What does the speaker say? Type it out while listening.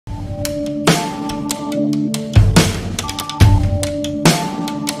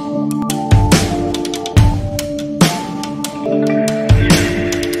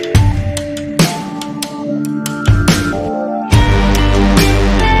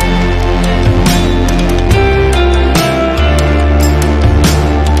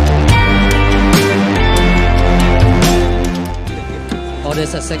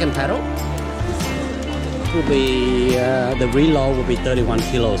second pedal will be the reload will be 31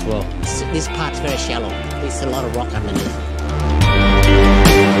 kilo as well. This part's very shallow. There's a lot of rock underneath.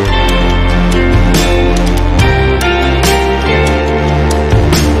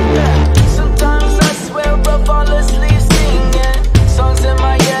 Sometimes I swear I fall asleep singing songs in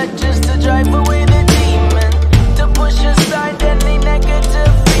my head just to drive away the demon, to push aside any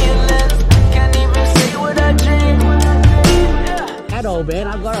negative feelings. Can't even say what I dream. Pedal, man.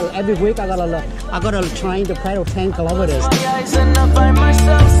 Every week I gotta train to pedal 10 kilometers. My eyes and I find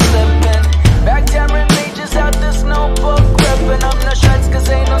myself slipping back tearing pages out this notebook, gripping up no shots cause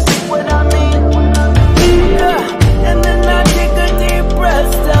ain't no see what I mean. Yeah, and then I take a deep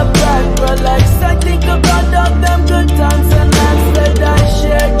breath, step back, relax. I think about all them good times and laughs that I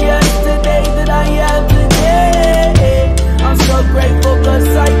shared yesterday that I have today. I'm so grateful cause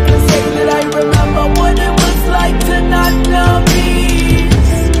I can say that I remember what it was like to not know peace.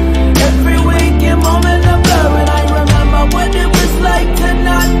 Every waking moment of blur, and I remember what it was like to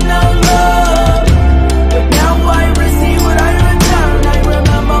not know love. But now I receive what I return. I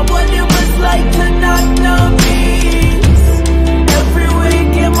remember what it was like to not know peace. Every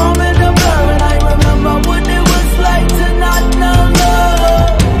waking moment of blur, and I remember what it was like to not know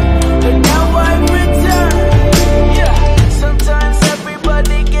love. But now I return. Yeah, sometimes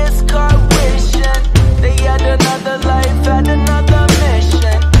everybody gets caught wishing they had another life, had another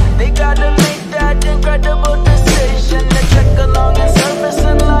mission. They gotta make that incredible decision to check along and service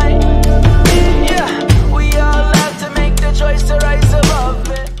in life. Yeah, we all have to make the choice to rise above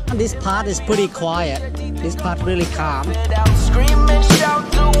it. This part is pretty quiet. This part really calm. Scream and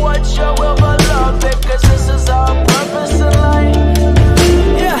shout to what your will love it, cause this is our purpose in life.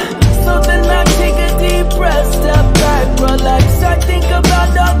 Yeah, so then I take a deep breath, step back, relax. I think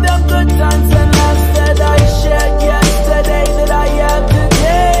about all the good times and laughs that I shared yesterday that I have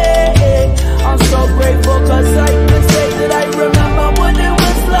today. I'm so grateful cause I can say that I remember what it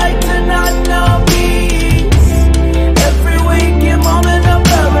was like to not know peace. Every waking moment of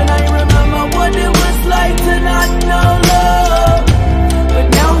love, and I remember what it was like to not know love. But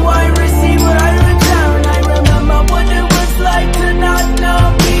now I receive what I return. I remember what it was like to not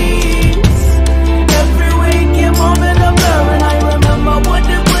know peace. Every waking moment of love, and I remember what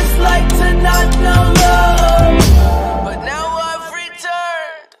it was like to not know love. But now I've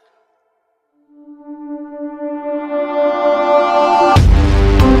returned.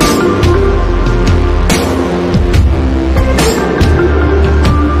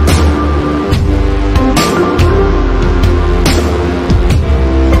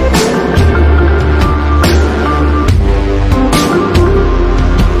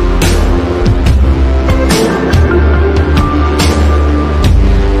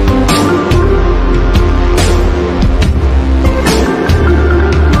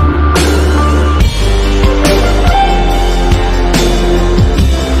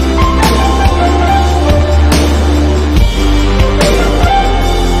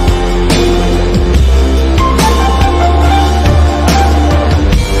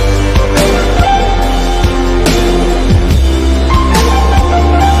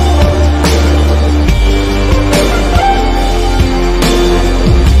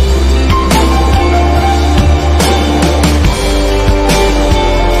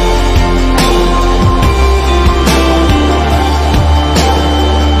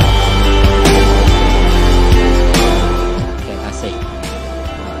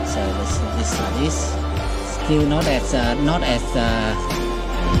 Still not as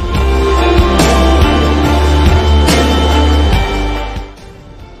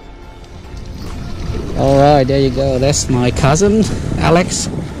all right, there you go. That's my cousin Alex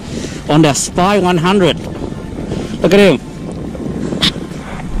on the Spy 100. Look at him.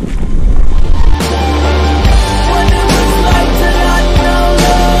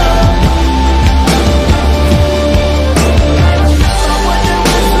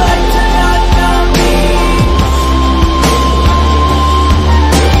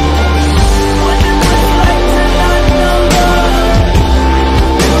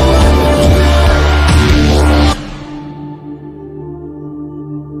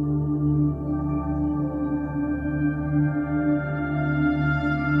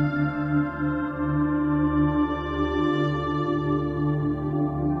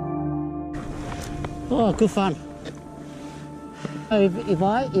 Oh, good fun. If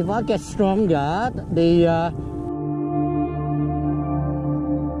I get stronger, the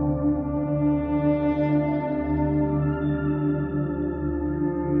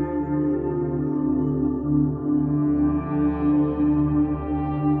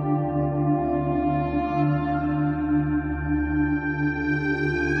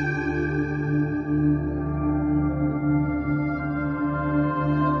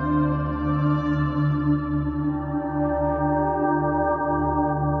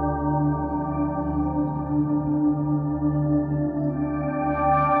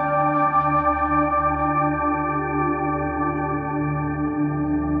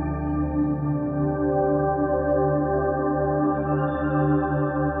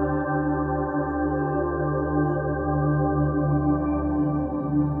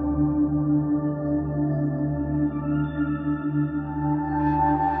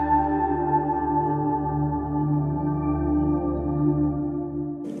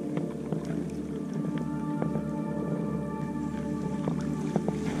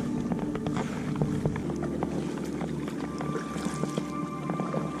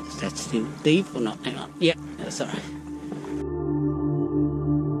That's too deep or not? Hang on. Yeah, that's all right.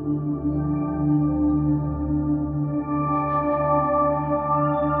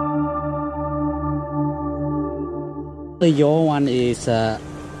 Your one is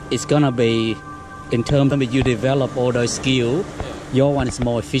it's gonna be, in terms of you develop all those skills, your one is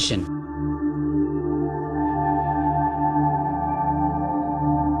more efficient.